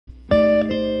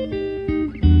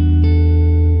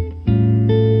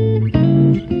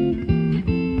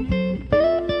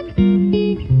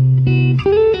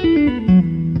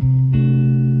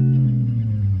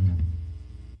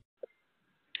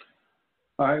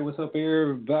right, what's up,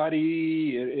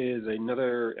 everybody? It is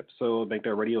another episode of Make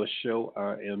That Radio Show.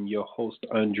 I am your host,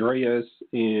 Andreas,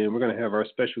 and we're going to have our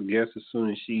special guest as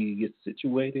soon as she gets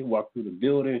situated, walk through the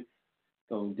building,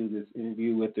 going to do this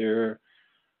interview with her.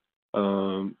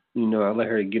 I let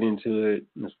her get into it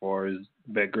as far as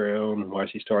background, why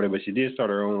she started, but she did start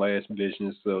her own last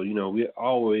business. So, we're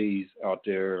always out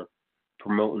there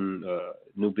promoting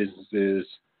new businesses,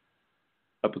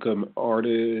 up-and-coming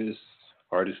artists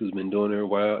who's been doing it a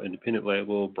while, independent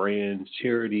label, brands,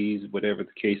 charities, whatever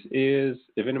the case is.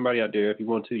 If anybody out there, if you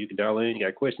want to, you can dial in. You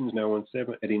got questions,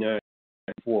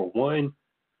 917-8941.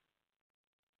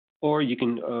 Or you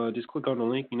can just click on the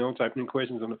link, type in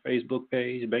questions on the Facebook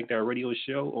page, Bank That Radio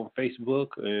Show on Facebook,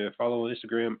 and follow on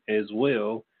Instagram as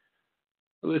well.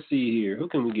 Let's see here. Who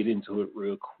can we get into it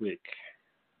real quick?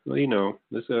 Well,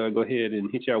 let's go ahead and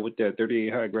hit y'all with that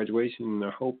 38 high graduation. And I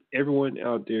hope everyone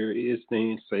out there is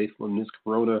staying safe from this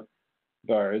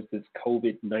coronavirus, this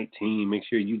COVID-19. Make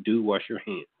sure you do wash your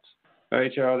hands. All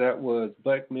right, y'all, that was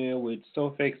Blackmail with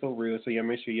So Fake, So Real. So y'all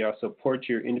make sure y'all support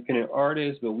your independent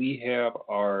artists. But we have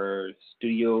our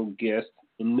studio guest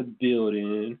in the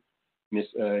building, Miss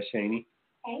Shani.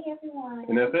 Hey, everyone.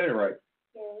 And that's it, right?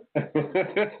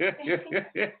 Yes.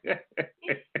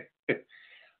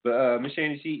 But Miss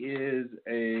Shani, she is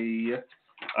a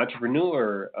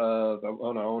entrepreneur of. I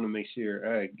want to make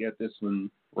sure I get this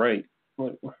one right.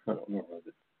 What? I don't know about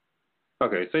it.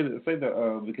 Okay, say the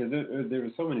because there were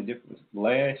so many different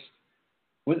Lash.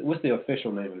 What's the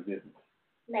official name of the business?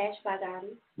 Lash by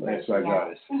Goddess. Lash by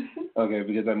Goddess. Okay,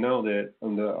 because I know that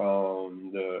on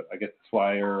the I guess the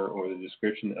flyer or the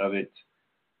description of it,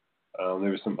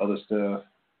 there was some other stuff.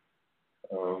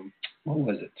 What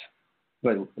was it?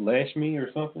 Like Lash Me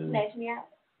or something? Lash Me Out.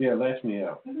 Yeah, Lash Me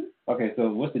Out. Mm-hmm. Okay, so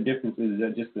what's the difference? Is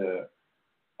that just a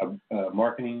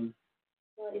marketing?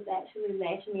 Well, it's actually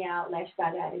Lash Me Out. Lash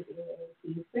by Goddess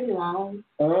is pretty long.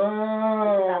 Oh.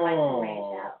 I like to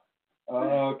branch out.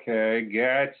 Okay,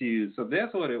 got you. So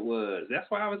that's what it was. That's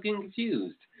why I was getting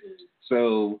confused. Mm-hmm.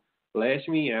 So Lash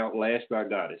Me Out, Lash by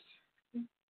Goddess.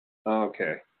 Mm-hmm.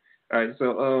 Okay. All right.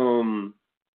 So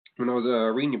when I was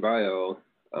reading your bio,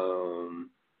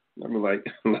 I mean, like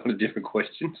a lot of different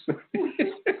questions. I'm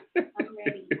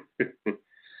ready.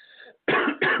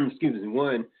 Excuse me.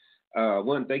 One,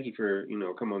 thank you for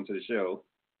coming on to the show.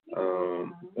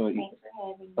 Thanks for having me.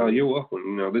 Oh, you're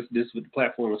welcome. This is what the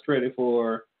platform was created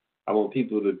for. I want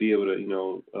people to be able to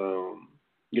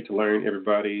get to learn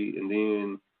everybody, and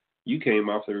then you came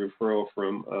off the referral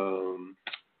from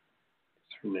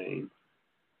what's her name?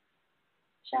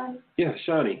 Shawnee. Yeah,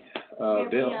 Shawnee.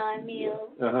 Debrion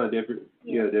Mills.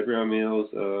 Debrion Mills.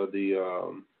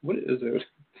 What is it?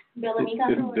 Bellamy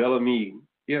Company. Bellamy.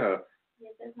 Yeah.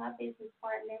 Yes, that's my business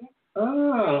partner.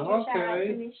 Oh, Shout out to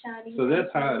okay. Miss Shawnee. So that's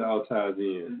how it all ties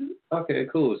in. Mm-hmm. Okay,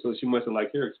 cool. So she must have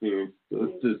liked her experience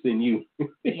to send you.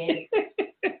 Yes.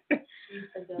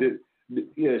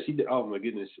 Yeah, she did. Oh my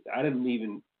goodness, I didn't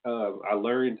even. I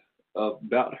learned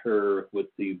about her with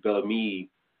the Bellamy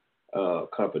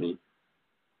company,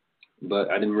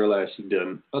 but I didn't realize she'd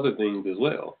done other things as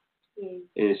well. Yes.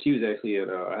 And she was actually at.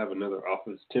 I have another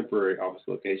temporary office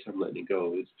location. I'm letting it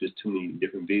go. It's just too many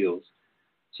different bills.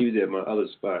 She was at my other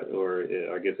spot, or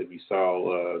I guess if you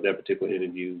saw that particular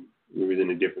interview, we was in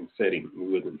a different setting. We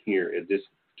wasn't here at this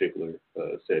particular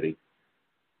setting.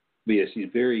 But yeah, she's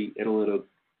very analytical,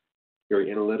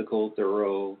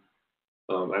 thorough.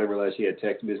 I didn't realize she had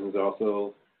tax business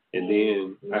also. And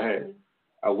then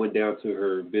I went down to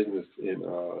her business in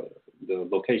the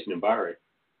location in Byron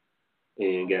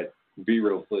and got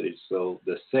B-roll footage. So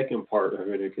the second part of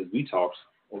it, because we talked,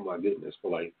 oh my goodness, for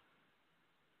like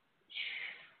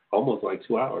almost like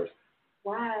 2 hours.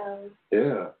 Wow.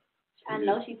 Yeah. I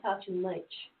know she taught you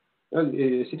much.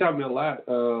 She taught me a lot.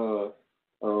 I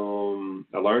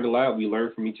learned a lot. We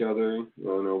learned from each other.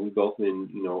 We both been,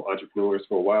 entrepreneurs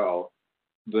for a while.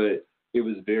 But it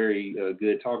was very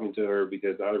good talking to her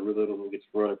because I really don't get to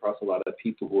run across a lot of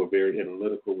people who are very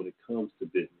analytical when it comes to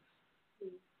business.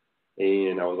 Mm-hmm.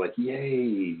 And I was like,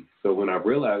 yay. So when I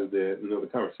realized that, the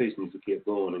conversation just kept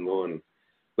going and going.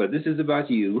 But this is about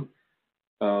you.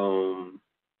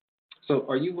 So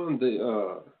are you one of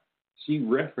the, she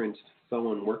referenced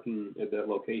someone working at that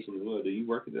location as well. Do you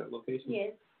work at that location?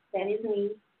 Yes, that is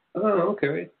me. Oh,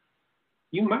 okay.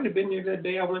 You might have been there that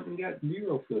day I went and got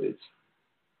bureau footage.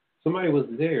 Somebody was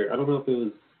there. I don't know if it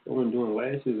was someone doing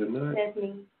lashes or not. That's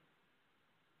me.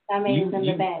 I mean, in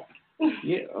the back.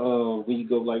 Yeah, when you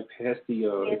go like past the,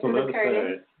 it's on the other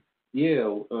side.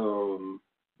 Yeah,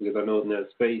 because I know in that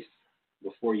space,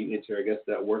 before you enter, I guess,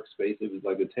 that workspace, it was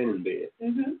like a tanning bed.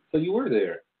 Mm-hmm. So you were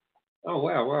there. Oh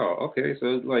wow, wow. Okay,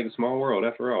 so it's like a small world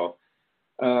after all.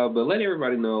 But let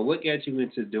everybody know what got you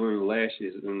into doing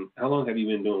lashes, and how long have you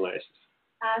been doing lashes?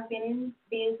 I've been in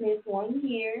business 1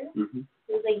 year. Hmm.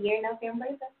 It was a year in November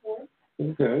the 4th.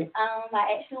 Okay.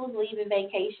 I actually was leaving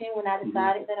vacation when I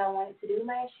decided that I wanted to do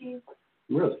lashes.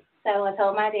 Really? So I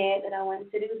told my dad that I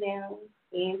wanted to do them.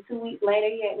 And 2 weeks later,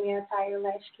 he had me a entire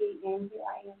lash kit, and here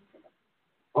I am today.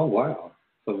 Oh wow.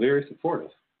 So very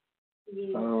supportive.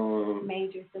 Yeah, Um.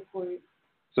 major support.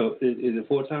 So is it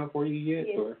full time for you yet?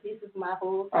 Yes, Or? this is my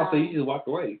full Oh, so time. you just walked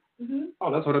away. Mhm.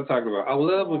 Oh, that's what I'm talking about. I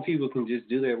love when people can just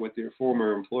do that with their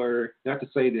former employer. Not to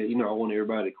say that I want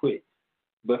everybody to quit,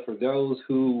 but for those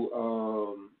who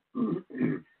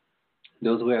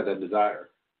those who have that desire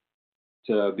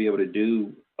to be able to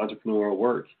do entrepreneurial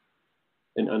work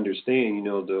and understand,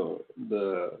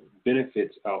 the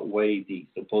benefits outweigh the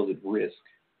supposed risk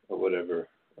or whatever.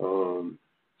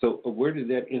 So where did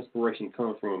that inspiration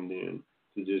come from then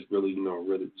to just really,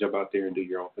 really jump out there and do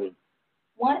your own thing?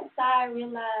 Once I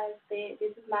realized that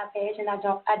this is my passion, I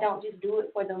don't just do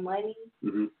it for the money.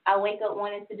 Mm-hmm. I wake up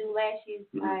wanting to do lashes.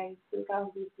 Mm-hmm. I took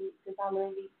off this because I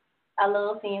love it. I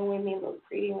love seeing women look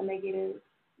pretty when they get up.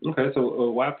 Okay,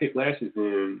 so why pick lashes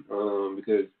then?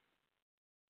 Because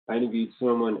I interviewed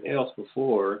someone else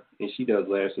before, and she does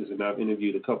lashes, and I've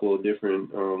interviewed a couple of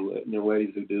different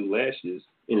ladies who do lashes,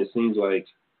 and it seems like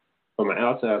from an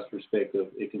outside perspective,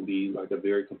 it can be like a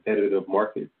very competitive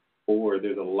market, or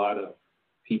there's a lot of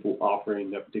people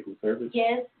offering that particular service.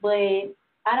 Yes, but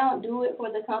I don't do it for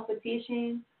the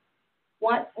competition.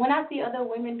 When I see other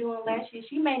women doing lashes,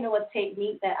 she may know a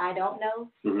technique that I don't know,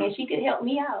 Mm-hmm. and she could help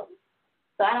me out.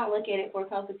 So I don't look at it for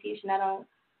competition. I don't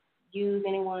use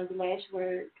anyone's lash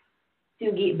work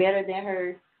to get better than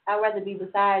her. I'd rather be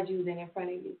beside you than in front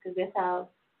of you because that's how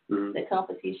the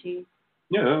competition.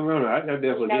 Yeah, no, I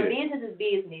definitely get it. Business is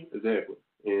business. Exactly.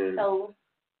 And so,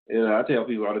 I tell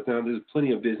people all the time, there's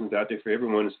plenty of business out there for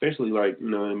everyone, especially like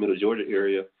in the Middle Georgia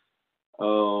area.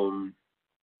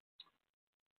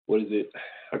 What is it?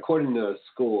 According to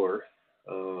SCORE,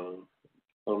 I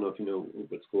don't know if you know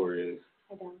what SCORE is.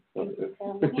 I don't.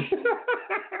 Tell me.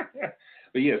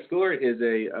 But yeah, SCORE is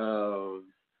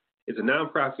it's a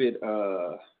nonprofit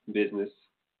business,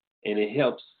 and it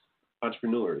helps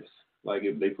entrepreneurs. Like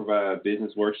if they provide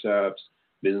business workshops,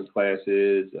 business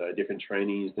classes, different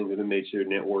trainings, things of the nature,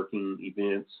 networking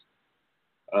events,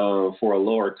 for a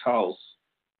lower cost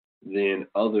than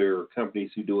other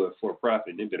companies who do it for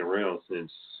profit. They've been around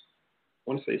since,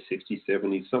 I want to say 60s,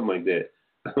 70s, something like that.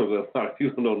 But a lot of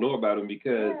people don't know about them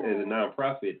because as a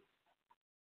nonprofit,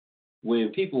 when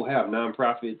people have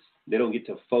nonprofits, they don't get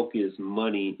to focus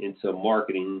money into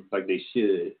marketing like they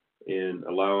should and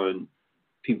allowing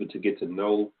people to get to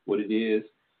know what it is.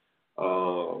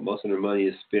 Most of their money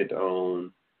is spent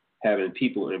on having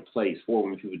people in place for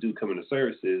when people do come into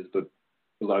services, but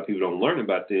a lot of people don't learn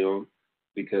about them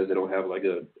because they don't have like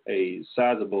a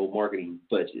sizable marketing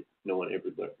budget. No one ever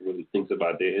really thinks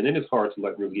about that. And then it's hard to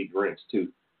like really get grants too,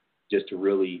 just to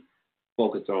really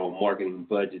focus on marketing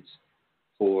budgets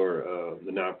for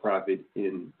the nonprofit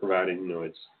in providing,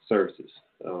 its services.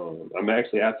 I'm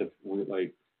actually after we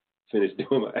like finished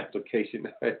doing my application.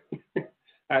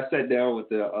 I sat down with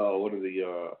the one of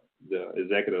the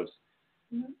executives,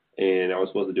 and I was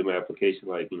supposed to do my application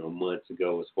like months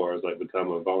ago, as far as like become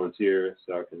a volunteer,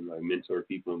 so I can like mentor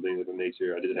people and things of that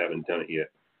nature. I just haven't done it yet.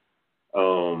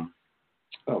 Oh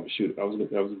shoot, I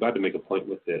was about to make a point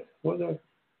with that. What was I?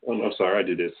 Oh, no, I'm sorry, I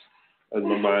do this.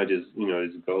 My mind just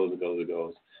just goes and goes and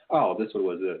goes. Oh, this one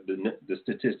was the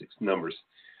statistics numbers.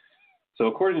 So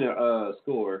according to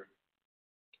SCORE,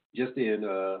 just in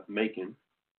Macon,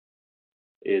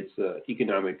 it's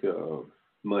economic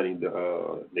money,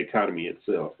 the economy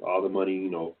itself, all the money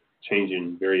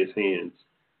changing various hands.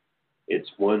 It's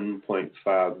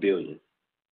 1.5 billion.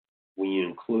 When you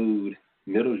include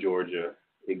Middle Georgia,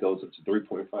 it goes up to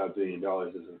 $3.5 billion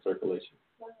is in circulation.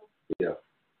 Wow. Yeah.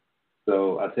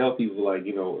 So I tell people like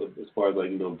as far as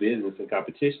like business and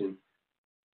competition,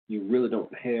 you really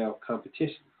don't have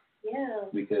competition. Yeah.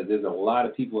 Because there's a lot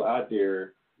of people out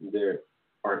there that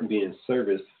aren't being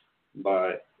serviced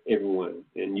by everyone,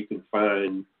 and you can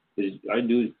find. You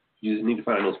just need to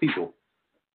find those people.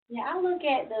 Yeah, I look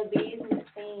at the business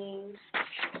thing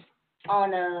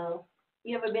on a.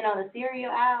 You ever been on a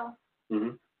cereal aisle?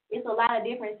 Mm-hmm. It's a lot of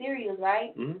different cereals,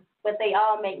 right? Mm-hmm. But they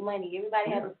all make money.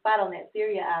 Everybody has a spot on that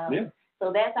cereal aisle. Yeah.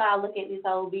 So that's how I look at this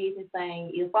whole business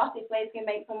thing. If Frosted Flakes can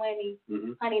make some money,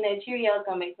 Honey Nut Cheerios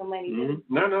gonna make some money too.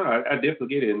 No, I definitely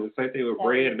get it. And the same thing with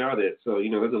bread and all that. So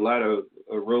there's a lot of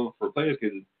room for players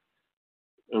because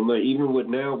like even with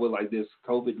now with like this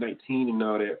COVID-19 and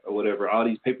all that or whatever, all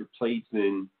these paper plates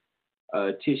and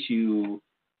tissue,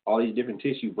 all these different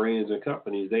tissue brands and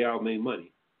companies, they all made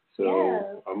money.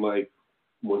 So I'm like,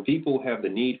 when people have the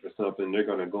need for something, they're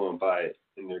going to go and buy it,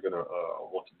 and they're going to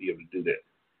want to be able to do that.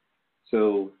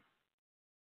 So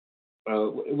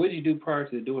what did you do prior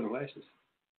to doing the lashes?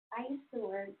 I used to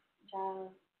work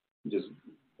jobs. Just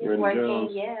random working,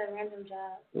 jobs? Yeah, random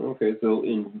jobs. Okay, so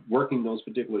in working those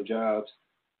particular jobs,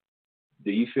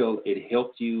 do you feel it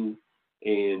helped you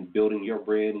in building your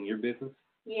brand and your business?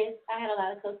 Yes, I had a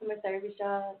lot of customer service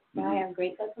jobs. So I have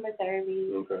great customer service.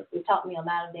 Okay. It taught me a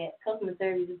lot of that. Customer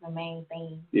service is the main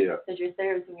thing. Yeah. Because you're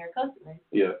servicing your customers.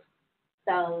 Yeah.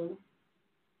 So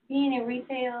being in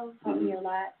retail taught me a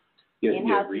lot. Yeah, and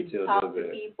how retail to talk to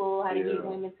people, how to get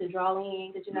women to draw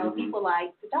in. Because, people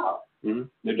like to talk. Mm-hmm.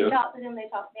 If you talk to them, they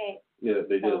talk back. Yeah,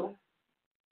 they do.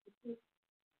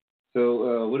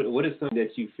 So what is something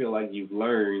that you feel like you've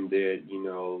learned that,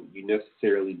 you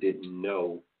necessarily didn't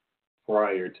know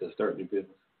prior to starting your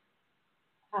business?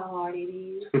 How hard it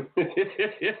is.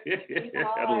 It's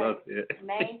hard. I love it.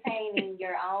 Maintaining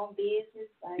your own business,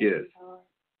 yes. It's hard.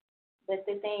 But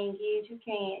the thing is, you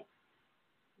can't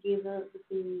give up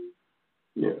because...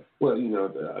 Yeah. Well,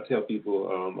 I tell people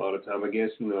all the time, I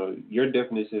guess, your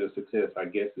definition of success, I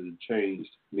guess, has changed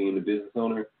being a business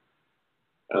owner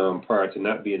prior to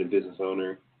not being a business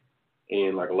owner.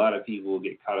 And, like, a lot of people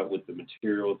get caught up with the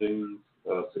material things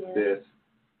of success.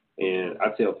 Yeah. And I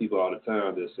tell people all the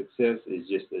time that success is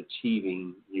just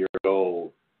achieving your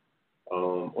goal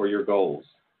or your goals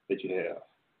that you have.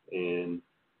 And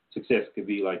success could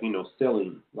be, like,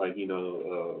 selling, like,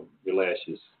 your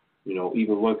lashes.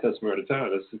 Even one customer at a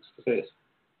time, that's success.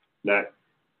 Not,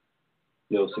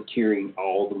 securing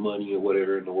all the money or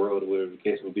whatever in the world or whatever the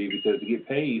case may be, because to get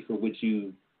paid for what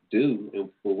you do and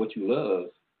for what you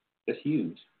love, that's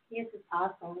huge. Yes, it's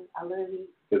awesome. I love it.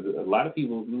 Because a lot of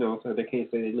people, they can't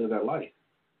say they live that life.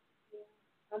 Yeah,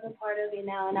 I'm a part of it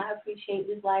now, and I appreciate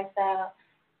this lifestyle.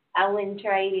 I wouldn't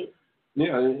trade it.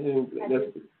 Yeah, and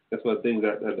that's one of the things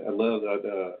I love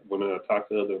when I talk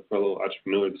to other fellow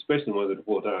entrepreneurs, especially ones that are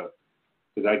full-time,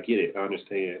 because I get it. I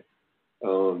understand.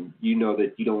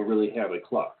 That you don't really have a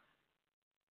clock.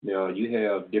 Now, you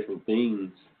have different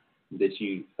things that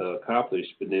you accomplish,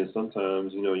 but then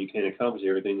sometimes, you can't accomplish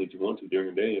everything that you want to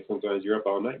during the day, and sometimes you're up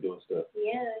all night doing stuff.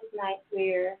 Yeah, it's nights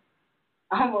where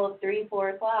almost 3, 4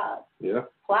 o'clock. Yeah.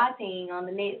 Plotting on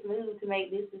the next move to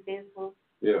make this successful.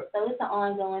 Yeah. So it's an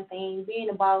ongoing thing. Being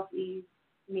a boss is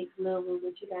next level,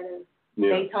 but you gotta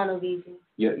stay tunnel vision.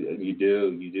 Yeah, you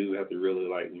do. You do have to really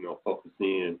focus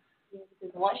in. Yeah,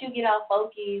 because once you get off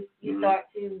focus,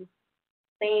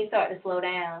 things start to slow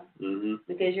down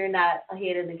because you're not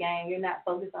ahead of the game. You're not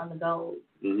focused on the goals.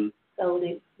 So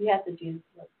that you have to just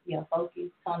focus,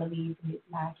 tunnel vision is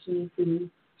my key to.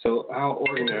 So how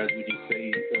organized would you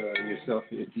say yourself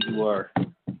you are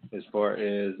as far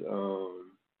as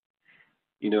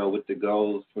with the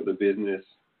goals for the business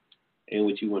and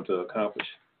what you want to accomplish?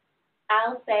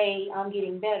 I'll say I'm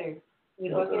getting better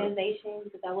with organization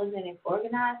because I wasn't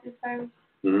organized at first.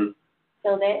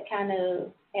 So that kind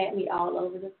of had me all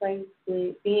over the place.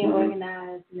 But being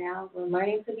organized now,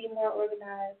 learning to be more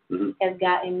organized has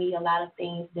gotten me a lot of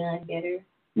things done better.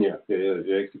 Yeah.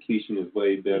 Your execution is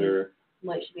way better.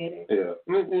 Much better. Yeah.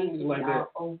 It's like that.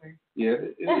 Over. Yeah,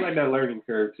 it's like that learning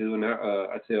curve too. And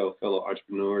I tell fellow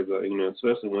entrepreneurs,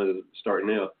 especially ones that are starting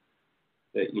out,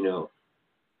 that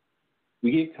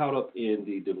we get caught up in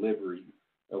the delivery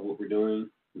of what we're doing,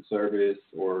 the service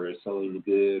or selling the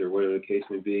good or whatever the case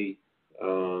may be,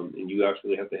 and you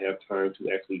actually have to have time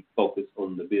to actually focus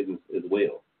on the business as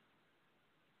well,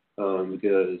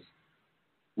 because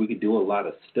we could do a lot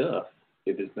of stuff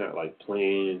if it's not like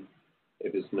planned.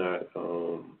 If it's not,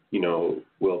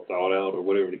 well thought out or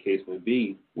whatever the case may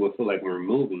be, we'll feel like we're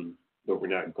moving, but we're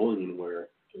not going anywhere.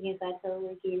 Yes, I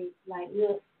totally get it. Like,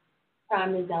 look,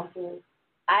 prime example,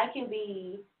 I can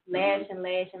be lashing,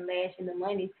 the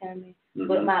money's coming,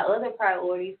 but my other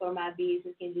priorities for my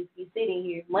business can just be sitting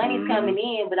here. Money's coming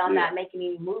in, but I'm not making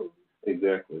any moves.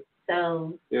 Exactly.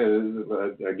 So.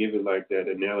 Yeah, I give it like that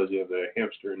analogy of the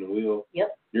hamster in the wheel.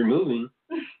 Yep. You're moving,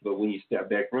 but when you step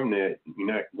back from that, you're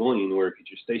not going anywhere because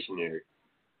you're stationary.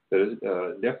 So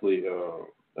it's, definitely,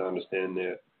 I understand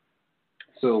that.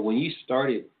 So when you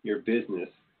started your business,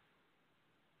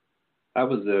 how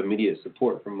was the immediate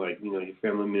support from your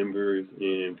family members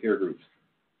and peer groups?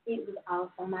 It was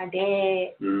awesome. My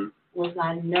dad was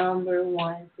my number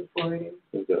one supporter.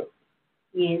 Okay.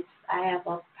 Yes, I have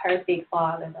a perfect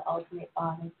father, the ultimate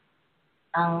father.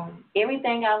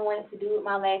 Everything I wanted to do with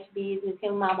my lash business,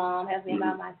 him and my mom have been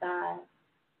by my side.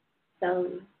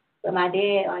 So, but my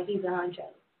dad, he's a honcho.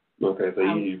 Okay, so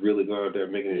you really go out there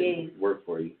making it work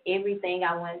for you. Everything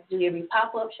I wanted to do, every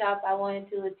pop-up shop I wanted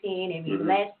to attend, every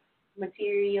lash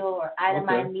material or item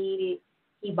I needed,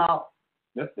 he bought.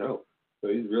 That's dope. So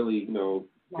he's really,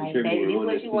 like, baby, this is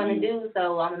what you want to do,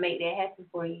 so I'm going to make that happen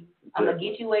for you. I'm going to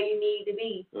get you where you need to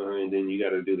be. And then you got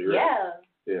to do the rest.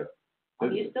 Yeah.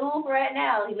 On your stool for right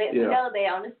now. He lets me know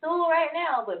that on the stool right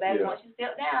now, but baby, once you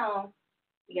step down,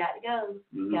 you got to go.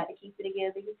 You got to keep it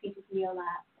together. He teaches me a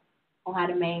lot on how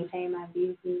to maintain my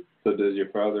business. So does your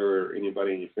father or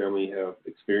anybody in your family have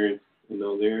experience in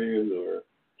those areas, or?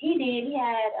 He did. He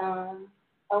had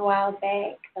a while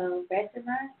back a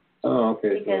restaurant. Oh,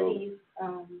 okay. Because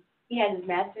he has his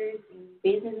master's in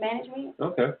business management.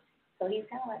 Okay. So he's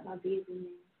kind of like my business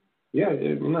man. Yeah,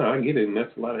 no, I get it, and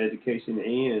that's a lot of education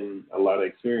and a lot of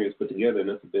experience put together, and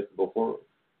that's the best of both worlds.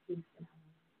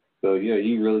 So yeah,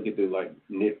 you really get to like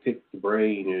nitpick the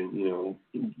brain, and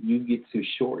you get to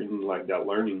shorten like that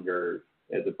learning curve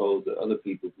as opposed to other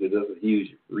people, because that's a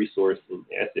huge resource and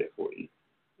asset for you.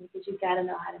 Because you got to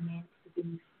know how to manage the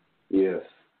business. Yes.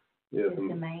 That's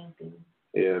the main thing.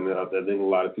 Yeah, and I think a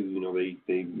lot of people,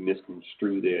 they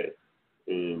misconstrue that,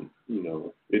 and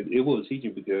it will teach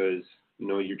you because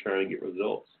you're trying to get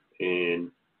results,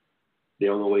 and the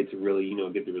only way to really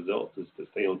get the results is to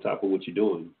stay on top of what you're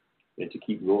doing and to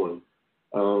keep going.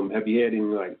 Have you had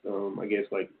any I guess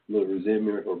little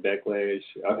resentment or backlash?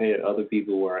 I've had other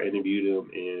people where I interviewed them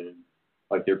and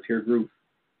like their peer group,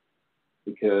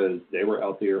 because they were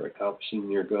out there accomplishing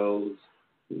their goals.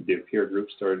 Their peer group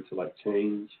started to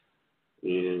change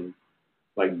and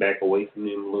back away from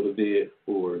them a little bit,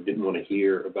 or didn't want to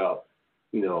hear about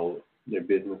their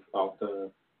business all the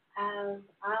time. I've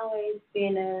always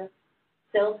been a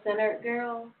self-centered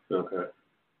girl. Okay.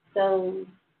 So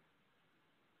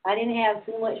I didn't have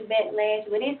too much backlash,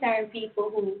 but there's certain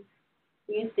people who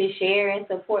used to share and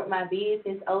support my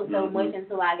business so much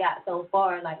until I got so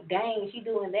far. Like, dang, she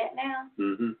doing that now?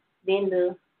 Then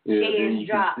the shares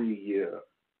dropped.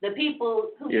 The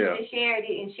people who used to share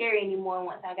didn't share anymore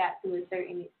once I got to a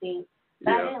certain extent.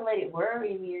 But I didn't let it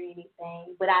worry me or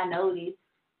anything. But I noticed.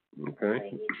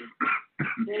 Okay.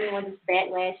 Anyone just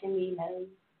backlashing me, no.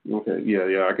 Okay,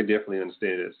 yeah, I could definitely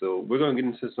understand it. So we're going to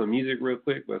get into some music real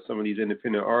quick by some of these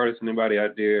independent artists. Anybody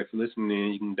out there, if you're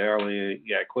listening, you can dial in.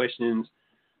 You got questions,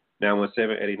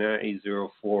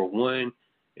 917-898-8041.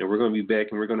 And we're going to be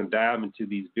back, and we're going to dive into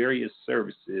these various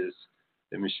services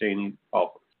that Ms. Shaney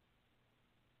offers.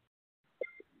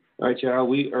 All right, y'all,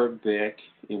 we are back,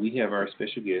 and we have our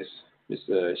special guest, Ms.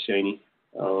 Shaney.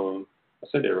 I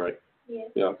said that right? Yes,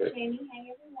 yeah, okay. Shaney,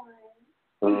 hey, everyone.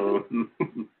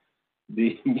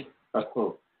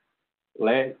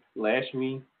 Lash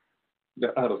me.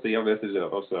 I don't see. I messed it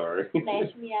up. I'm sorry.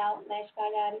 Lash me out. Lash by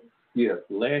Gotti. Yeah,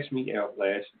 lash me out.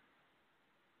 Lash.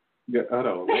 Hold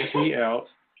on. Lash me out.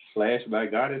 Lash by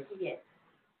Goddess. Yes.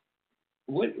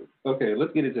 What? Okay,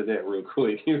 let's get into that real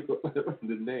quick.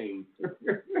 The name.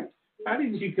 How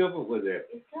did you come up with that?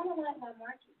 It's kind of like my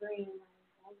market brand.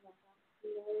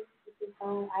 It's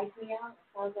on Ice Me Out.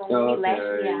 So I was like, let me lash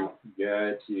me out.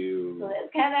 Got you. So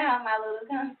that's kind of how my little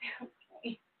concept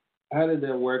came. How did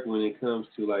that work when it comes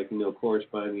to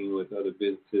corresponding with other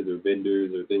businesses or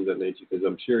vendors or things of that nature? Because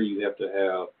I'm sure you have to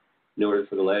have, in order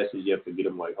for the lashes, you have to get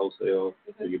them wholesale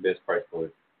for your best price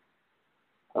point.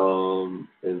 And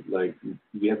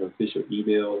you have an official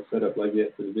email set up like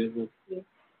that for the business. Yes.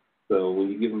 So when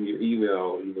you give them your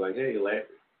email, you're like, hey,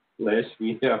 lash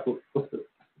me out.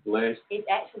 Lash. It's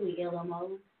actually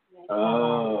LMO.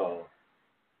 Oh.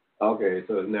 Okay,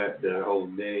 so it's not the whole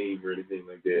name or anything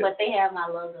like that. But they have my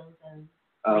logo, so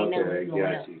they know what's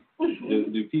going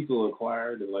on. Do people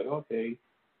inquire? They're like, okay.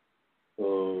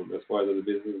 As far as other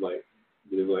business,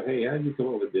 they're like, hey, how did you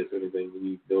come up with this? Anything when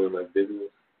you doing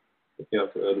business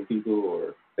accounts for other people,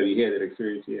 or have you had that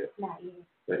experience yet? Not yet.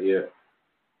 Not yet.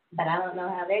 But I don't know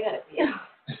how they're gonna feel.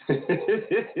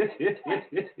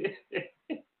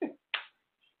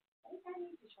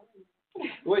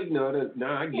 Well, I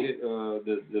get it.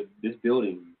 This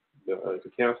building, it's a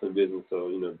counseling business, so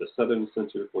the Southern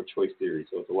Center for Choice Theory.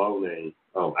 So it's a long name.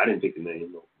 I didn't pick the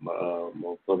name. My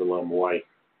mother-in-law, my wife,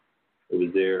 it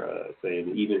was there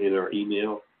saying even in our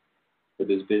email for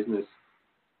this business,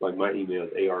 my email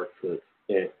is arcook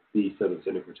at the Southern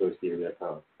Center for Choice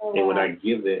Theory.com. Oh, and when I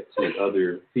give that to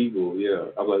other people,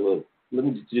 I'm like, look, let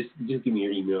me just give me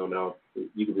your email now.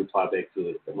 You can reply back to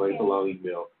it. It's a long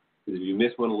email. Because if you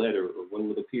miss one letter or one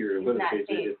little period or one page,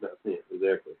 it's not sent.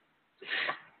 Exactly.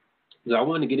 So I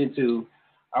wanted to get into,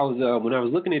 when I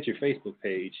was looking at your Facebook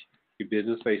page, your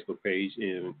business Facebook page,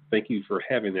 and thank you for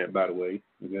having that, by the way,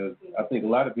 because I think a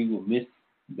lot of people miss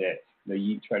that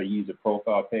you try to use a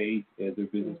profile page as a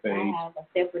business page. I have a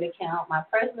separate account, my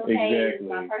personal page,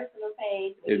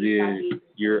 and then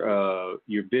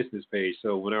your business page.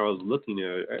 So when I was looking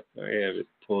at it, I have it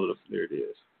pulled up. There it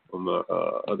is on my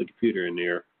other computer in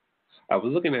there. I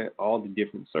was looking at all the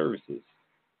different services.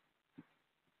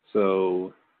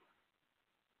 So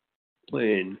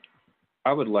when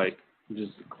I would like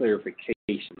just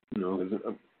clarification,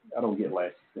 because I don't get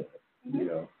lashes,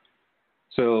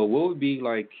 So what would be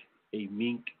like a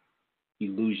mink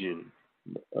illusion?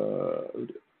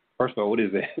 First of all, what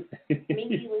is that? Mink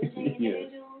illusion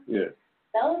individuals? Yeah.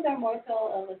 Those are more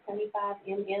so of a 25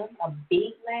 mm, a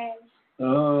big lash.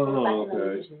 Oh, like an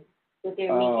illusion, but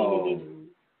they're mink individuals.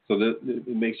 So it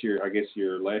makes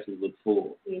your lashes look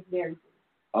full. It's very full.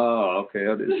 Oh, okay.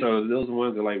 So those are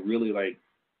ones that like really like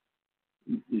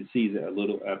it sees a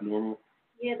little abnormal.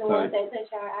 Yeah, the ones that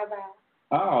touch our eyebrows.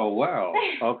 Oh wow.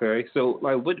 Okay. So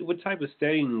like what type of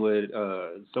setting would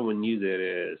someone use that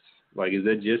as? Like is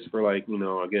that just for like,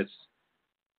 I guess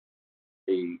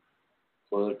a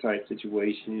club type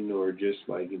situation or just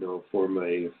like, from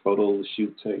a photo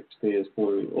shoot type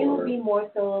standpoint? It would be more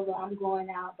so of I'm going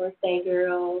out, birthday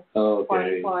girl,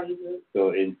 party.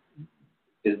 So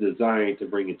it's designed to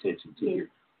bring attention to you.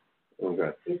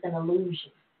 Okay. It's an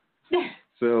illusion.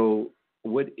 So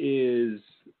what is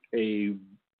a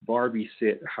Barbie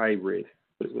set hybrid?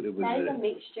 What that is a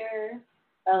mixture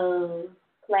of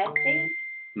plastic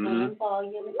and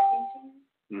volume extensions.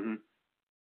 Mm-hmm.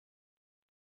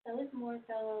 So it's more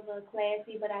so of a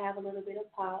classy, but I have a little bit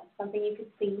of pop, something you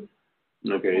could see.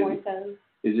 Okay. More so.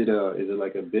 Is it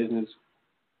like a business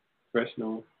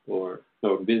professional or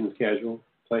business casual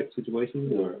type situation?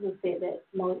 Yeah, I would say that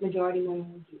majority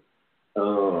women get.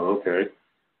 Oh, okay.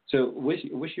 So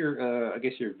what's your I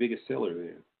guess your biggest seller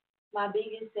then? My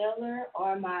biggest seller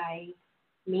are my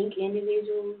mink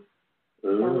individuals.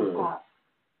 Pop.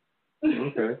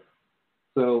 Okay.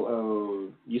 So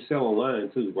you sell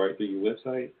online too, right, through your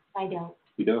website? I don't.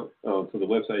 You don't? Oh, so the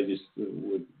website just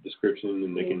with description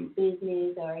and they can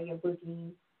business or your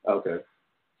booking. Okay.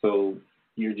 So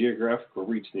your geographical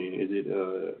reach then, is it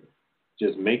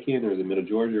just Macon or is it Middle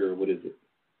Georgia or what is it?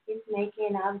 It's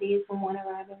Macon. I did some winter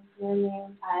riding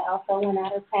women. I also went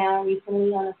out of town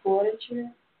recently on a Florida trip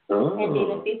and did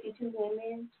a 52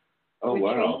 women retreat.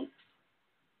 Wow.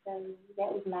 So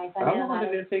that was nice. How long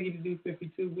did it take you to do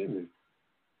 52 women?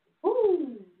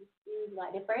 Ooh. It was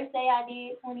like the first day I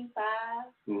did 25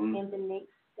 and the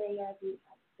next day I did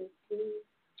like 15.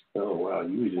 Oh, wow.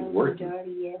 You were just working.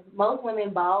 Majority, yeah. Most women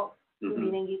bought. Who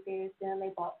didn't get theirs done. They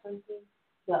bought something.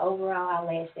 But overall, I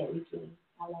lashed that weekend.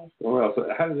 Oh, wow. So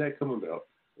how did that come about?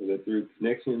 Was that through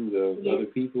connections of other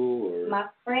people? Or my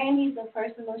friend, he's a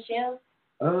personal chef.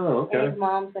 Oh, okay. And his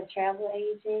mom's a travel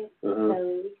agent.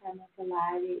 So we kind of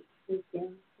collided with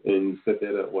them. And you set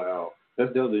that up. Wow.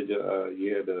 That's dope.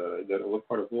 You had what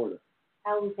part of Florida? I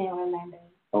was in Orlando.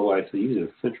 Oh, I see. You was in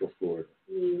Central Florida.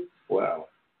 Yeah. Wow.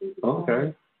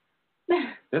 Okay.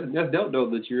 That's dope though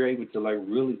that you're able to like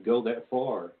really go that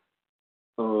far.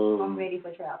 I'm ready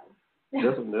for travel.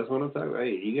 that's what I'm talking about.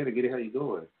 Hey, you got to get it how you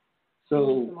going.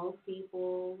 So most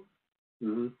people,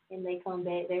 and they come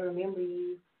back, they remember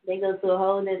you. They go to a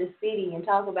whole other city and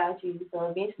talk about you. So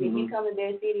eventually, if you come to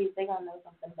their cities, they're gonna know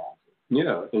something about you.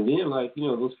 Yeah, and then like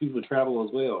those people travel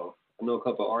as well. I know a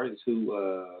couple of artists who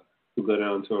go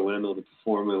down to Orlando to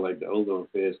perform at like the Ozone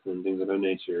Fest and things of that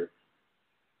nature.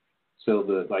 So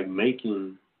the like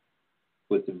Macon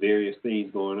with the various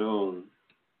things going on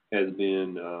has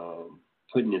been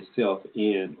putting itself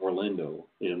in Orlando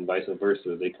and vice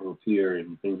versa. They come up here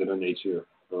and things of that nature.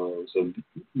 So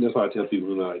that's why I tell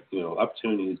people like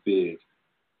opportunity is big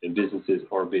and businesses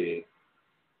are big.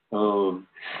 What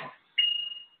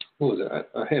was it?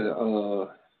 I had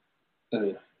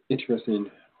an interesting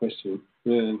question.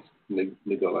 Man,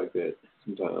 they go like that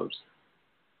sometimes.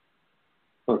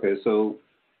 Okay, so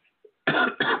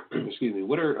excuse me.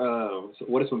 What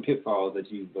are some pitfalls that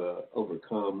you've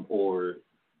overcome or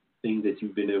things that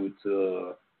you've been able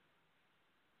to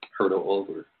hurdle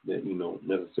over that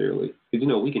necessarily? Because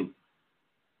we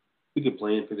can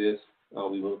plan for this all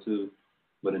we want to,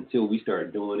 but until we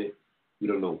start doing it, we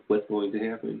don't know what's going to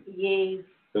happen. Yes.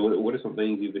 So what are some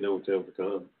things you've been able to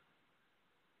overcome?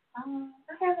 I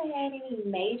haven't had any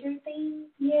major things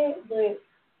yet, but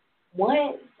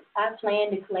once I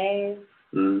planned a class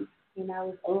and I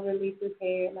was overly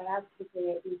prepared, like I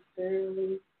prepared this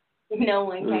thoroughly, no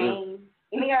one came.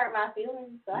 And it hurt my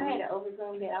feelings, so I had to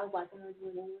overcome that. I was like,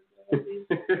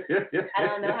 I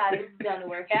don't know how this is going to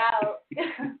work out.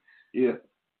 Yeah.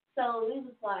 So it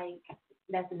was like,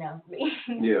 that's enough for me.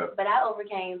 Yeah. But I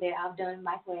overcame that. I've done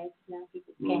my classes now.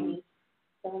 People came.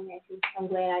 So I'm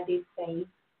glad I did say.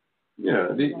 Yeah,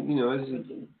 just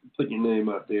put your name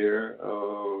out there.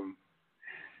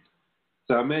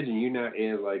 So I imagine you're not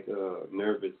as like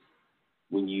nervous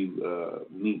when you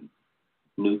meet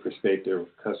new prospective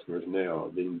customers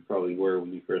now than you probably were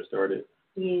when you first started.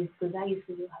 Yes, because I used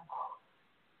to be like, oh,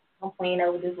 I'm playing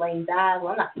over this lady's eyes.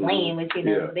 Well, I'm not playing, but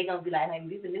they're gonna be like, hey,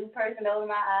 this is a new person over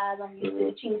my eyes. I'm used to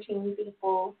the ching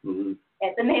people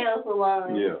at the nail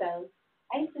salon. Yeah. So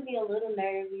I used to be a little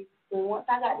nervous, but once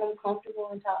I got them comfortable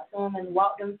and talked to them and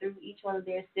walked them through each one of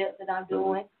their steps that I'm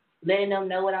doing, letting them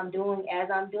know what I'm doing as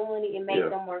I'm doing it, it makes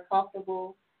them more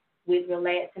comfortable with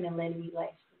relaxing and letting me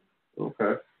relax.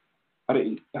 Okay.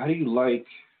 How do you like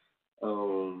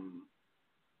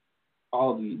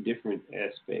all the different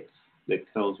aspects that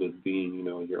comes with being,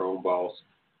 your own boss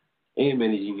and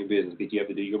managing your business? Because you have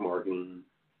to do your marketing,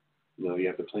 you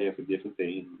have to plan for different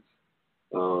things.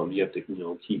 You have to,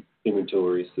 keep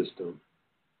inventory system.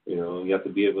 You have to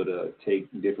be able to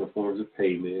take different forms of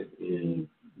payment and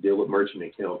deal with merchant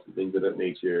accounts and things of that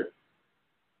nature.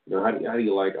 How do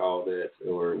you like all that?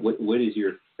 Or what is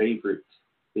your favorite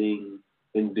thing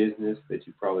in business that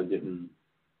you probably didn't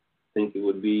think it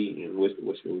would be, and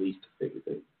what's your least favorite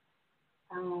thing?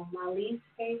 My least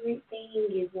favorite thing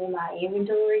is when my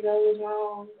inventory goes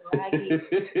wrong, or I get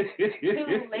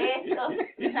too less of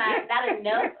not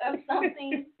enough of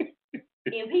something,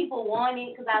 and people want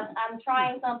it because I'm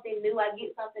trying something new. I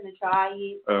get something to try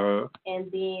it, and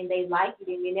then they like it,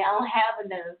 and then I don't have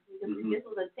enough. This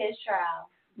was a test trial.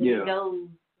 It goes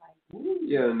like, ooh.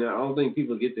 Yeah, no, I don't think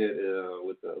people get that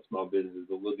with small businesses,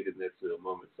 but we'll get into that in a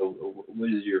moment. So, what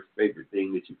is your favorite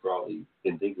thing that you probably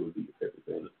didn't think it would be your favorite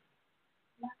thing?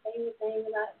 My favorite thing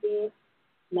about this,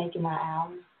 making my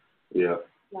hours. Yeah.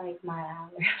 Like my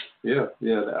hours. Yeah.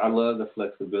 I love the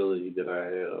flexibility that I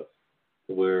have,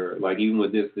 where like even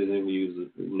with this interview was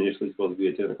initially supposed to be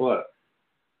at 10 o'clock,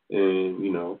 and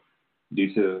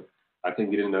due to I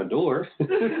couldn't get in that door, I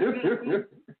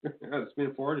had to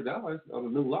spend $40 on a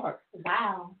new lock.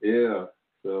 Wow. Yeah.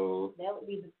 So that would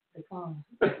be the con.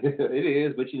 It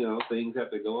is, but things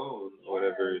have to go on, or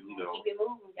whatever. Keep it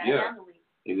moving. Gotta handle it.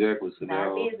 Exactly. So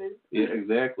now, business. Yeah,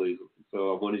 exactly.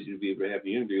 So I wanted you to be able to have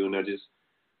the interview, and I just,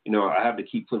 I have to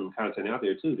keep putting content out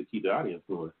there too to keep the audience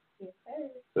going. Yes, sir.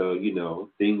 So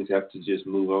things have to just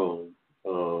move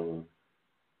on.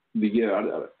 But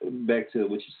yeah, back to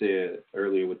what you said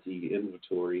earlier with the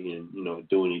inventory and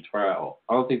doing a trial.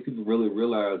 I don't think people really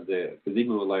realize that, because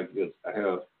even with like this, I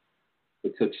have the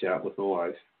cook shop with my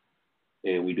wife,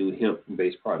 and we do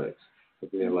hemp-based products. So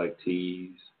we have like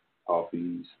teas,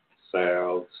 coffees,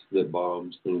 salves, lip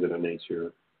balms, things of that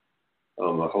nature.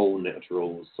 A whole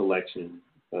natural selection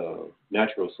for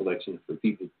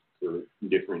people for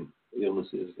different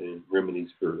illnesses and remedies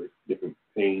for different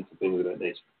pains and things of that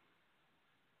nature.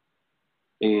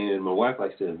 And my wife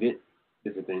likes to invent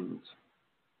different things.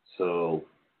 So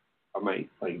I might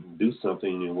do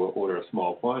something and we'll order a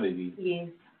small quantity. Yes.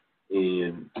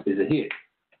 And it's a hit.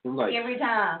 Every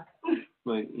time.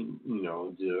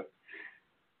 Just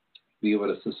be able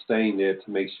to sustain that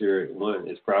to make sure, one,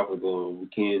 it's profitable and we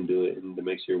can do it, and to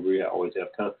make sure we always have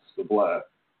constant supply.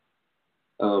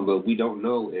 But we don't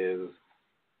know as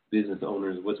business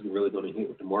owners what's really going to hit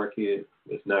with the market.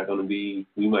 It's not going to be.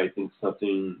 We might think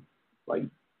something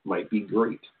might be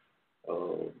great.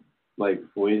 Like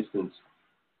for instance,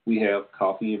 we have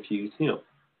coffee infused hemp,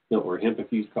 or hemp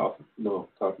infused coffee. No,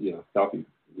 coffee. Yeah, coffee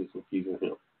is infused in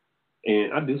hemp.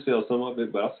 And I do sell some of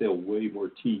it, but I sell way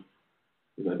more tea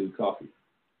than I do coffee.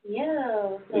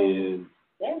 Yeah. So and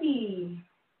that'd be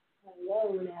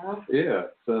low now. Yeah.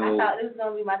 So I thought this was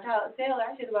gonna be my top seller.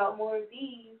 I should have bought more of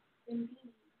these than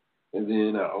these. And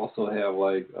then I also have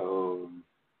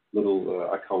little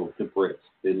I call them hemp-rettes.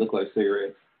 They look like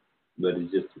cigarettes, but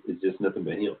it's just nothing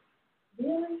but hemp.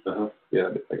 Really? Yeah,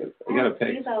 I got a pack.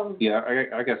 Yeah,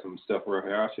 I got some stuff around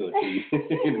here. I'll show it to you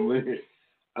in a minute.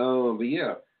 But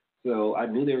yeah, so I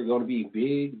knew they were going to be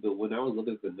big, but when I was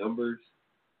looking at the numbers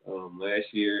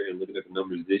last year and looking at the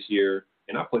numbers this year,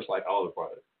 and I pushed like all the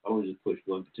products. I don't just push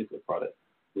one particular product.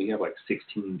 We have like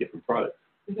 16 different products.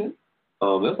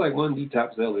 Mm-hmm. That's like one of the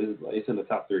top sellers. It's in the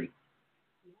top 3.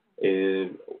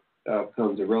 And I've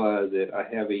come to realize that I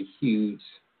have a huge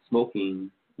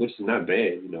smoking, which is not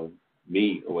bad,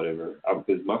 me or whatever,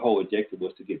 because my whole objective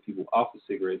was to get people off of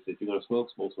cigarettes. If you're going to smoke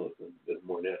something that's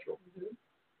more natural.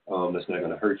 Mm-hmm. That's not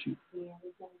going to hurt you. Yeah,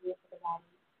 it's not good for the body.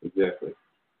 Exactly.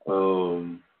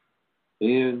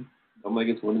 And I'm like,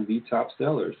 it's one of the top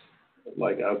sellers.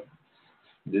 Like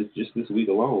this week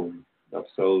alone, I've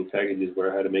sold packages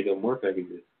where I had to make up more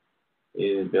packages.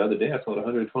 And the other day I sold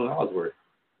 $120 worth.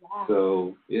 Wow. Wow.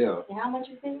 So, yeah. And how much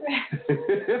is cigarette?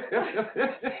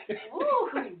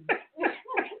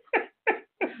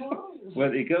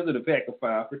 Well, it comes in a pack of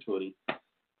 5 for $20.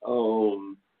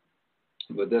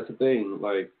 But that's the thing,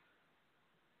 like,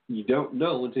 you don't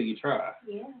know until you try.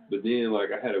 Yeah. But then,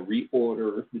 like, I had to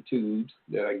reorder the tubes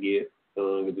that I get.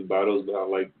 The bottles about,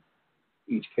 like,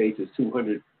 each case is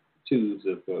 200 tubes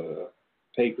of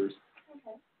papers.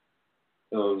 Okay.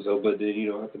 So, but then, you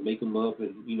know, I have to make them up,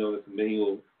 and, you know, it's a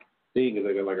manual thing, because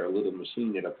I got, like, a little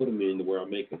machine that I put them in to where I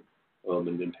make them. And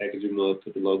then package them up,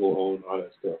 put the logo on, all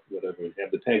that stuff, whatever, and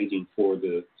have the packaging for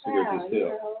the cigarette wow, itself.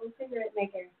 You're a whole cigarette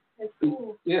maker. That's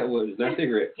cool. Yeah, well, it's not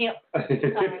cigarette. Yep.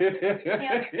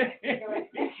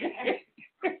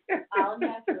 All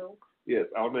natural. Yes,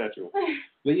 all natural.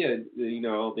 But yeah, you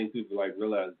know, I don't think people like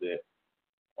realize that.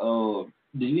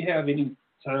 Do you have any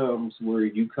times where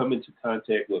you come into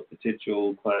contact with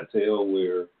potential clientele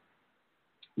where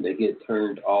they get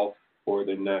turned off or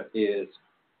they're not as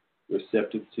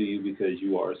receptive to you because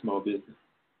you are a small business?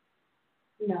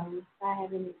 No, I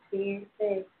haven't experienced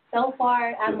it. So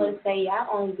far, I must say, I've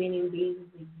only been in business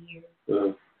a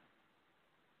year.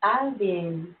 I've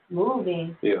been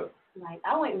moving. Yeah. Like,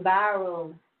 I went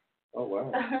viral. Oh,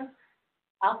 wow.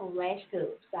 Off of lash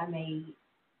cups I made.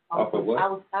 Off of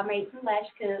what? I made some lash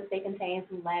cups. They contain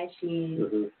some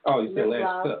lashes. Oh, you said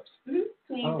lash cups. Tweezers.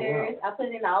 Oh, wow. I put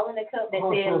it all in a cup that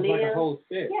so said it's live. like a whole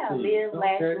set. Yeah, live,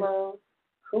 lash love.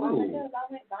 Cool.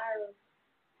 I went viral.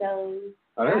 So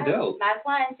that's dope. my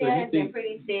clientele has been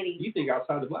pretty steady. You think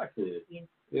outside the black then? Yeah.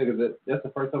 Yeah, because that's the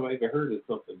first time I ever heard of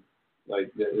something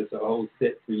like that. It's a whole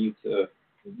set for you to.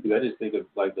 Because I just think of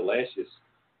like the lashes.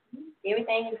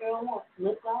 Everything a girl wants: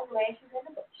 lip gloss, lashes, and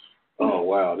a brush. Oh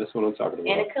wow, that's what I'm talking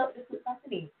about. And a cup to put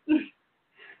something in.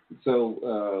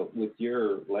 So with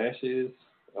your lashes,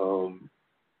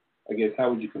 I guess how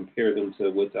would you compare them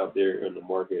to what's out there in the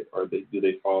market? Do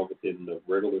they fall within the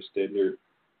regular standard?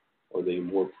 Are they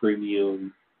more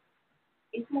premium?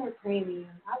 It's more premium.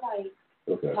 I like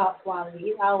top quality.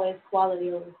 It's always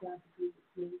quality over quantity.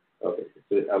 Okay,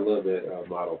 I love that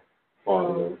model.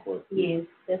 Quality over quantity. Yes,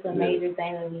 that's a major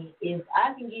thing with me. If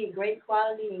I can get great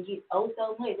quality and get so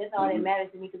much, that's all that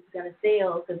matters to me, because it's going to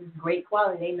sell because it's great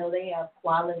quality. They know they have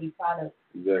quality products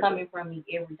coming from me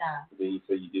every time. Then you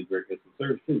say you do great customer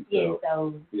service too. Yeah,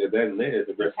 so that and that is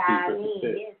a recipe for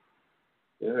success. Yes.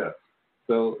 Yeah.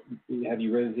 So have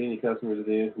you run into any customers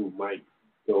then who might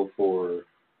go for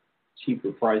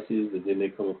cheaper prices and then they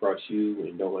come across you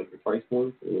and don't like the price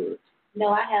points? Or? No,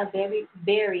 I have very,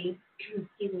 very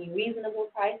reasonable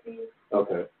prices.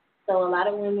 Okay. So a lot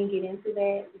of women get into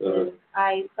that because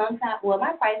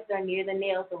my prices are near the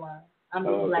nail salon. I'm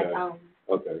just black owned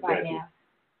right now.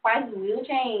 Prices will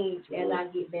change as I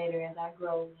get better, as I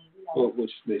grow.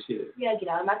 Which they should. Yeah, get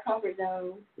out of my comfort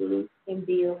zone and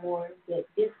build more. But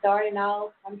just starting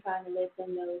off, I'm trying to let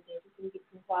them know that you can get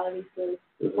some quality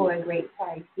stuff for a great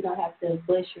price. You don't have to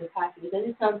bust your pocket. Because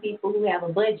there's some people who have a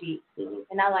budget,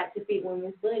 and I like to fit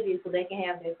women's budget so they can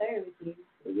have their services.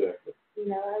 Exactly. I'd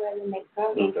rather make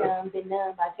some income than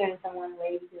none by turning someone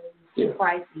away because it's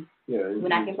pricey. Yeah,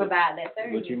 when I can provide that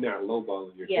service. But you're not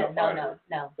lowballing yourself. Yeah,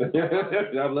 no.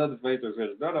 I love the face of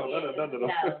no.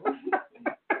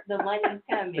 The money's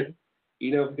coming.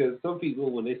 Because some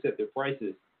people, when they set their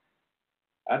prices,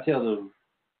 I tell them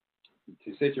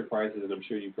to set your prices, and I'm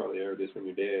sure you probably heard this from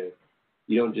your dad.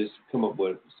 You don't just come up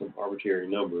with some arbitrary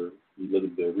number. You look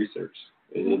at the research,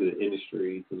 and look at the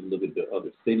industry, and look at the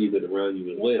other cities that are around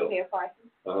you as well. Fair prices.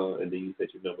 And then you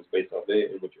set your numbers based off that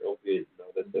and what your overhead is.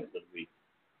 That's going to be.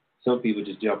 Some people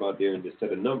just jump out there and just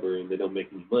set a number, and they don't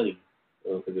make any money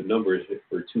because the numbers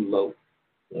are too low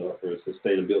for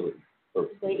sustainability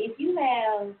purposes. But if you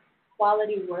have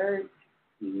quality work,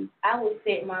 I would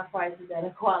set my prices at a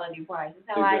quality price.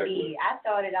 That's how I did. I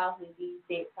started off with these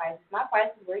set prices. My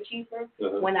prices were cheaper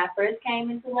when I first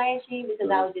came into lashing because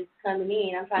I was just coming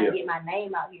in. I'm trying to get my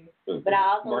name out here. But I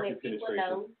also let people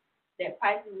know that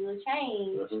prices will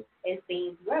change as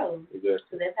things grow. Exactly.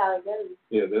 So that's how it goes.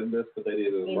 Yeah, that's what they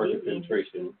did. Market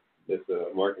penetration. That's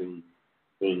a marketing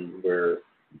thing where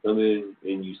you come in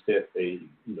and you set a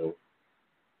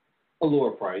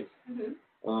lower price.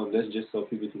 That's just so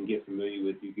people can get familiar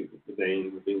with you, get with the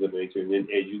name, and things of nature. And then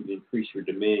as you increase your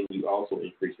demand, you also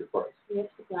increase your price. Yes,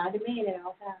 supply and demand at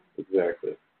all times.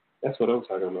 Exactly. That's what I'm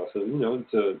talking about. So,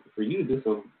 for you to do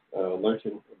some lunch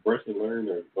and learn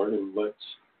or learn and lunch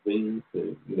things,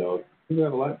 and, you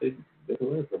have a lot they can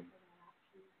learn from.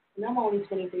 And I'm only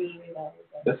 23 years old.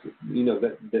 So.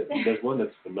 That's one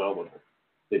that's phenomenal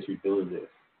that you're doing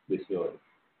this young.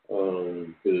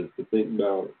 Because to think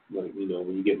about, when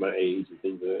you get my age and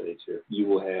things of that nature, you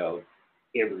will have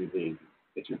everything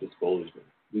at your disposable.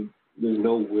 There's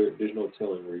no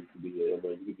telling where you could be at.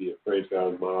 Like, you could be a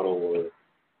franchise model or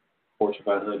Fortune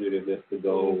 500 if that's the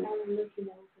goal.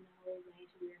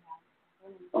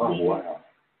 Oh, wow.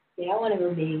 Yeah, I want to go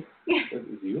big.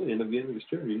 You end up getting a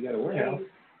distributor. You got a warehouse.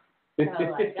 So,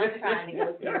 like, I'm trying to go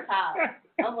to the top.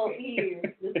 I'm over here.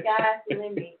 The sky's the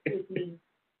limit with me.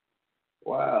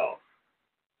 Wow.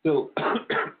 So,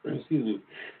 excuse me.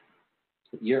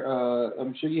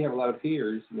 I'm sure you have a lot of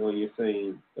peers, you know, in your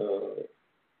same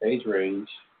age range.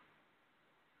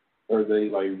 Are they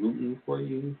like rooting for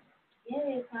you?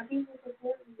 Yes, my people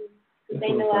support me.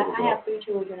 They know I have 3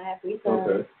 children. I have 3 sons.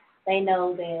 Okay. They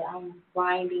know that I'm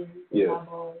grinding with my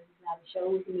boys. Have a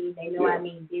show with me. They know I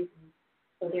mean business,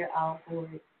 so they're all for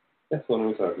it. That's what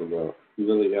I'm talking about. You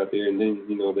really out there, and then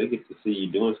you know they get to see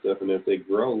you doing stuff, and as they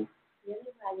grow. Yeah,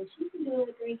 they're like, well, she can do it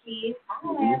with 3 kids. I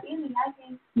don't have any. I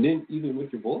can. And then even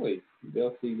with your boys,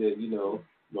 they'll see that you know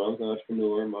mom's an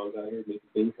entrepreneur, mom's out here making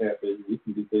things happen. We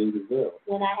can do things as well.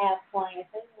 When I have clients,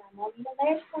 they're like, Mom, you know,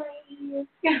 there's clients.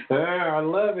 I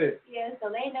love it. Yeah, so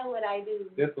they know what I do.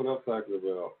 That's what I'm talking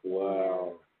about.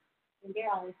 Wow. And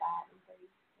they're only 5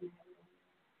 and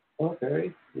 3.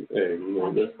 Okay. Hey, you know,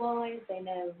 my big boys, they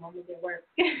know Mama's at work.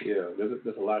 Yeah,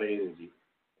 there's a lot of energy.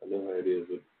 I know how it is.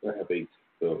 I have 8,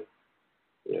 so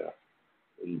yeah.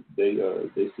 And they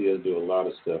see us do a lot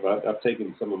of stuff. I've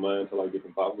taken some of mine to like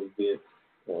different Bible events.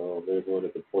 There's one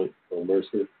at the Point on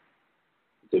Mercer.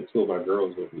 I took 2 of my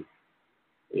girls with me,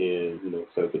 and you know,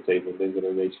 set up the table and things of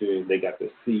that nature. And they got to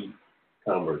see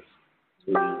commerce,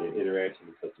 and interaction,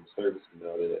 and customer service, and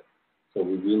all that. So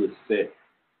we really set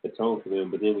the tone for them.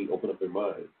 But then we open up their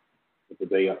minds because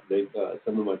they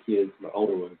some of my kids, my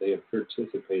older ones, they have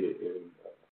participated in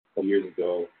a couple years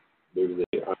ago. There was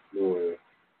an entrepreneur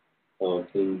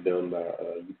thing done by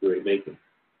Ukraine Macon,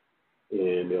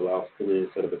 and they allowed us to come in and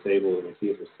set up a table, and the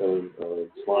kids were selling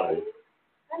slides.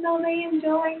 I know they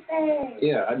enjoyed that.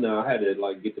 Yeah, I know. I had to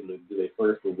like get them to do it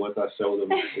first, but once I showed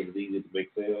them it was easy to make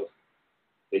sales,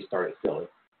 they started selling.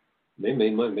 And they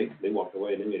made money. They walked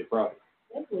away and they made a profit.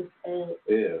 That was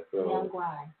yeah. So young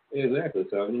grind. Exactly.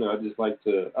 So you know,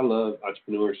 I love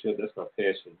entrepreneurship. That's my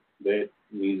passion. That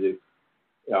music,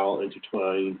 all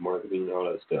intertwined, marketing, all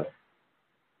that stuff.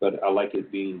 But I like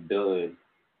it being done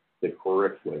the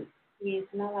correct way. Yes,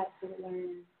 and I like to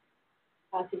learn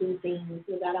how to do things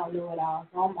because I don't know it all.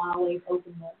 So I'm always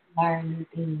open to learn new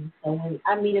things. So when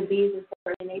I meet a business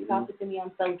person and they talk to me,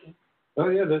 I'm soaking. Oh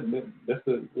yeah, that's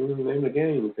the name of the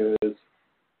game, because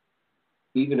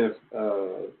even if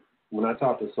when I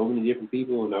talk to so many different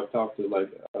people, and I've talked to like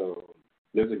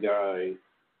there's a guy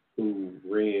who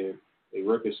ran a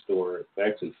record store,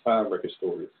 actually 5 record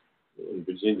stores in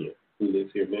Virginia, who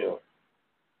lives here now.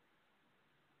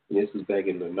 And this was back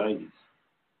in the 90s.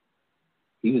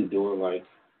 He was doing like,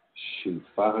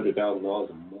 $500,000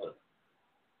 a month.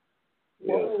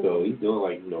 Yeah, so he's doing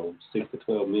like, 6 to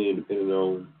 12 million, depending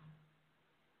on,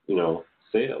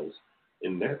 sales.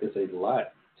 And that is a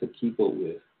lot to keep up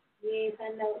with. Yes,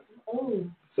 I know. Oh.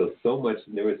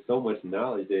 There was so much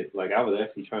knowledge that, like, I was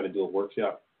actually trying to do a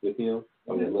workshop with him.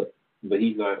 I mean, look, but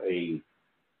he's not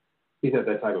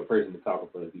that type of person to talk in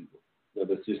front of people. No,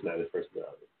 that's just not his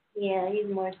personality. Yeah, he's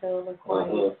more so of a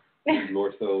quiet. He's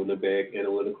more so in the back,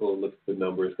 analytical, looks at the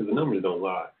numbers, because the numbers don't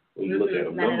lie. When you look at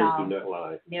them, numbers do not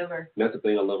lie. Never. And that's the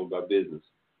thing I love about business.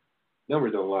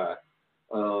 Numbers don't lie.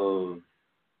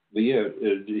 But yeah,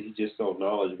 he's just so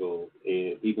knowledgeable.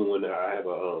 And even when I have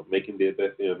a Making Bed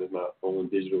FM is my own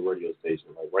digital radio station.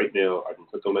 Like right now, I can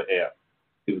click on the app.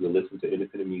 People can listen to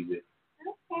independent music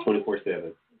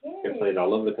 24/7. They're played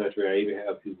all over the country. I even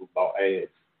have people bought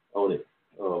ads on it.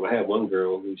 I have one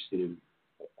girl who's in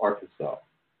Arkansas,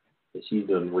 and she's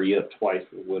done re-up twice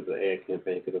with the ad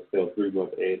campaign because I sell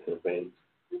 3-month ad campaigns.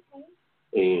 Okay.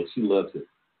 And she loves it.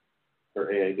 Her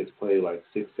ad gets played like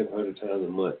 600-700 times a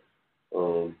month.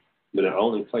 But I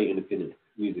only play independent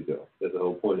music though. That's the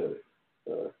whole point of it.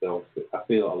 So I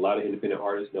feel a lot of independent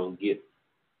artists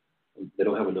they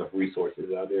don't have enough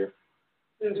resources out there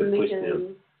to push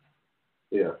them.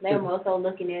 Yeah. They're more so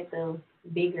looking at the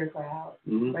bigger crowd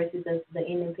versus the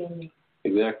independent.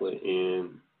 Exactly.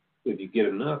 And if you get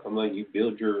enough, I'm like, you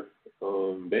build your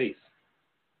base.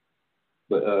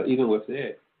 But even with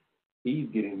that, he's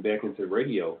getting back into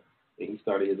radio, and he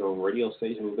started his own radio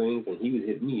station and things, and he was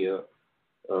hitting me up,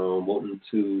 wanting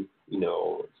to,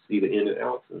 see the in and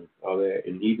outs and all that.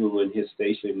 And even when his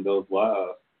station goes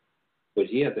live, but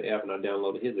he has the app, and I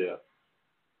downloaded his app,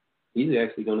 he's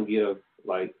actually going to give,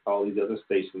 like, all these other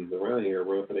stations around here a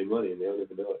run for their money, and they'll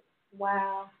never know it.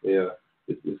 Wow. Yeah.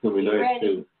 It's going to be nice, ready?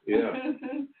 too. Yeah.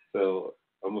 So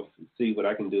I'm going to see what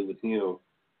I can do with him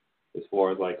as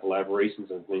far as like collaborations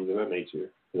and things of that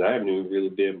nature. Because I haven't even really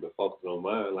been able to focus on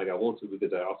mine like I want to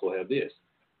because I also have this.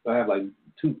 So I have like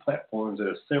two platforms that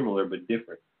are similar but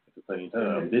different at the same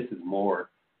time. This is more,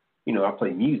 I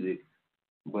play music,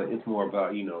 but it's more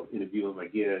about, interviewing my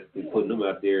guests and putting them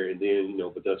out there and then,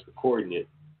 but us recording it,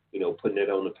 putting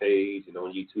that on the page and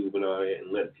on YouTube and all that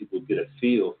and letting people get a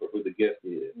feel for who the guest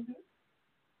is.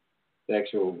 The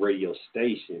actual radio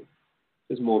station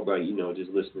is more about,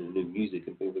 just listening to new music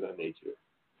and things of that nature.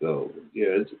 So,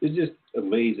 yeah, it's just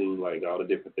amazing, like, all the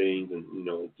different things and,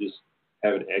 just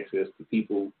having access to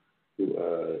people who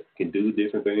can do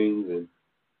different things and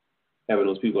having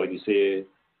those people, like you said,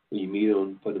 when you meet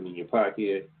them, put them in your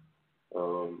pocket.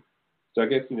 So I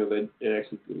guess, that it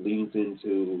actually leans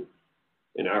into,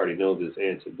 and I already know this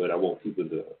answer, but I want people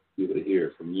to be able to hear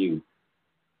it from you.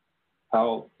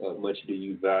 How much do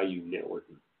you value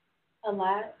networking? A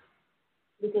lot.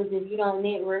 Because if you don't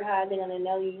network, how are they going to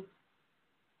know you?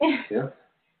 Yeah.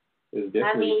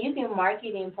 I mean, you can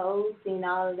market and post and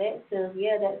all of that stuff.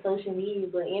 Yeah, that's social media,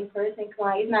 but in-person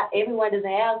clients, it's not everyone doesn't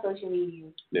have social media.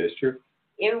 That's true.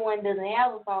 Everyone doesn't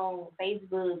have a phone,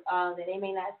 Facebook, all that. They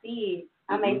may not see it.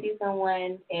 I may see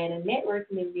someone at a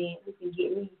networking event who can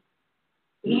get me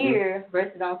here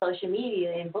versus on social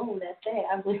media, and boom, that's that.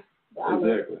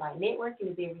 Exactly. Like,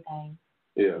 networking is everything.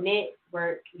 Yeah.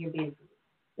 Network your business.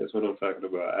 That's what I'm talking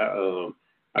about.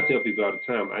 I tell people all the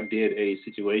time, I did a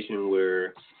situation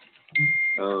where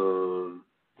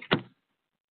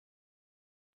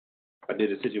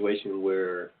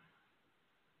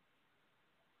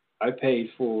I paid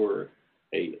for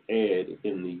a ad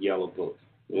in the Yellow Book.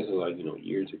 This is like,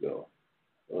 years ago.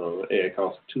 Ad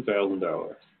cost $2,000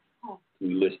 to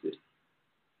be listed.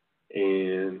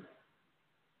 And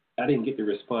I didn't get the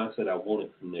response that I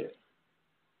wanted from that.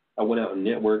 I went out and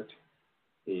networked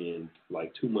in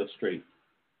like 2 months straight.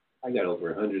 I got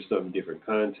over 100-something different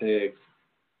contacts,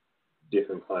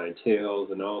 different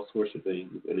clienteles, and all sorts of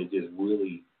things. And it just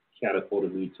really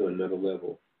catapulted me to another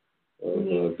level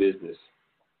of business.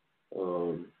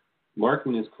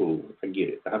 Marketing is cool. I get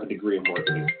it. I have a degree in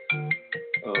marketing.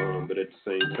 But at the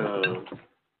same time,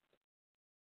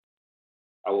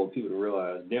 I want people to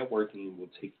realize networking will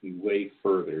take you way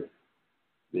further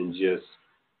than just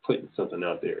putting something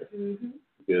out there.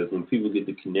 Because when people get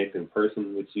to connect in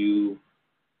person with you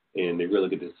and they really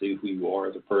get to see who you are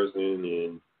as a person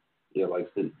and you have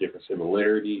like different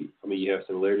similarities. I mean, you have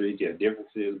similarities, you have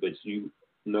differences, but you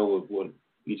know what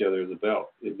each other is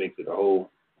about. It makes it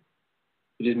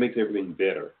it just makes everything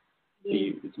better.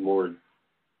 Yeah. It's more,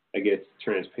 I guess,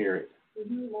 transparent.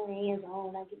 More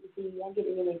hands-on. I get to see you. I get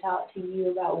to really talk to you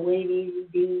about what it is you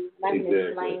do. I can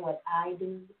explain what I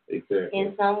do. Exactly.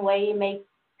 In some way, it makes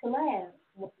collab,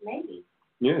 maybe.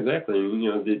 Yeah, exactly.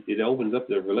 It opens up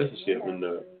the relationship and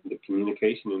the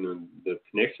communication and the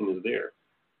connection is there.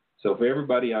 So for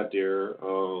everybody out there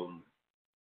who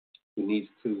needs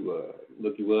to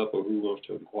look you up or who wants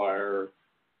to inquire,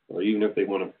 or even if they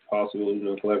want a possible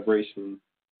collaboration,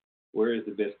 where is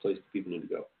the best place for people need to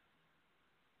go?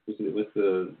 What's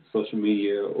the social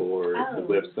media or the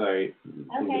website?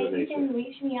 Okay, you can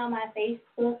reach me on my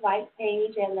Facebook white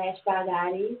page at Lash by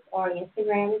Goddess or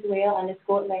Instagram as well,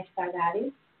 _Lash by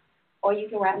Goddess. Or you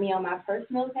can write me on my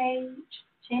personal page,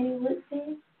 Jenny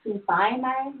Woodson, to find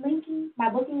my booking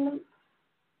link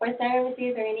for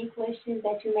services or any questions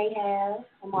that you may have.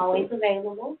 I'm always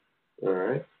available. All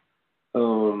right.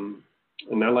 And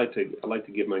I like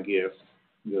to give my guests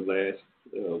the last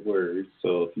words.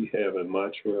 So if you have a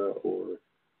mantra or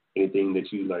anything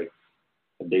that you like,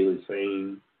 a daily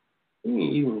saying,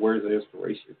 even words of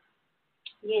inspiration.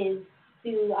 Yes,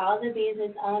 to all the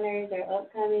business owners or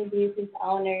upcoming business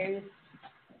owners,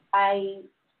 I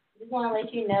just want to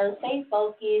let you know, stay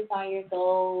focused on your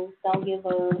goals. Don't give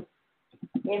up.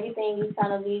 Everything is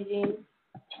tunnel vision.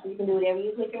 You can do whatever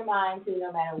you put your mind to,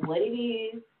 no matter what it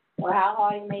is or how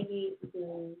hard it may be.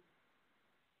 Because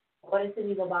in order to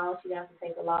be the boss, you have to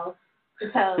take a loss.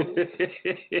 So,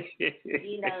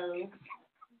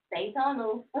 stay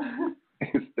tunnel.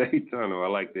 Stay tunnel. I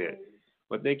like that.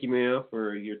 Well, thank you, ma'am,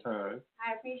 for your time.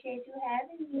 I appreciate you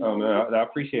having me. Oh, no, I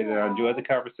appreciate it. I enjoyed the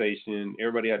conversation.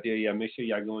 Everybody out there, make sure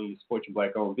y'all go and support your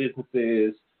Black-owned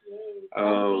businesses. Yes,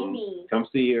 come see me. Come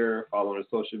see her. Follow her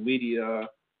social media.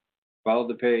 Follow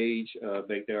the page,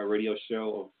 Baked Out Radio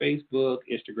Show on Facebook,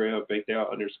 Instagram, Baked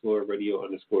Out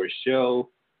 _radio_show.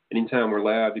 Anytime we're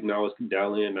live, you can always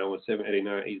dial in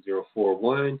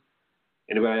 917-889-8041.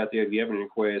 Anybody out there, if you have any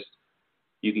requests,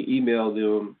 you can email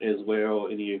them as well,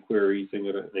 any inquiries, things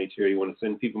of that nature. You want to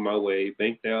send people my way,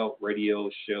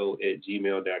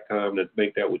 bankedoutRadioshow@gmail.com. That's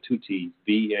banked out with 2 T's,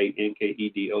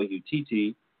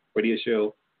 BANKEDOUTT, radio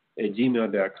show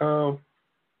gmail.com.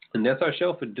 And that's our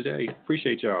show for today.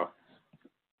 Appreciate y'all.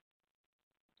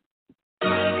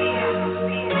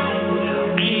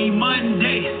 A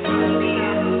Monday,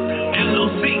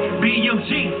 LOC,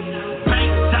 BMG.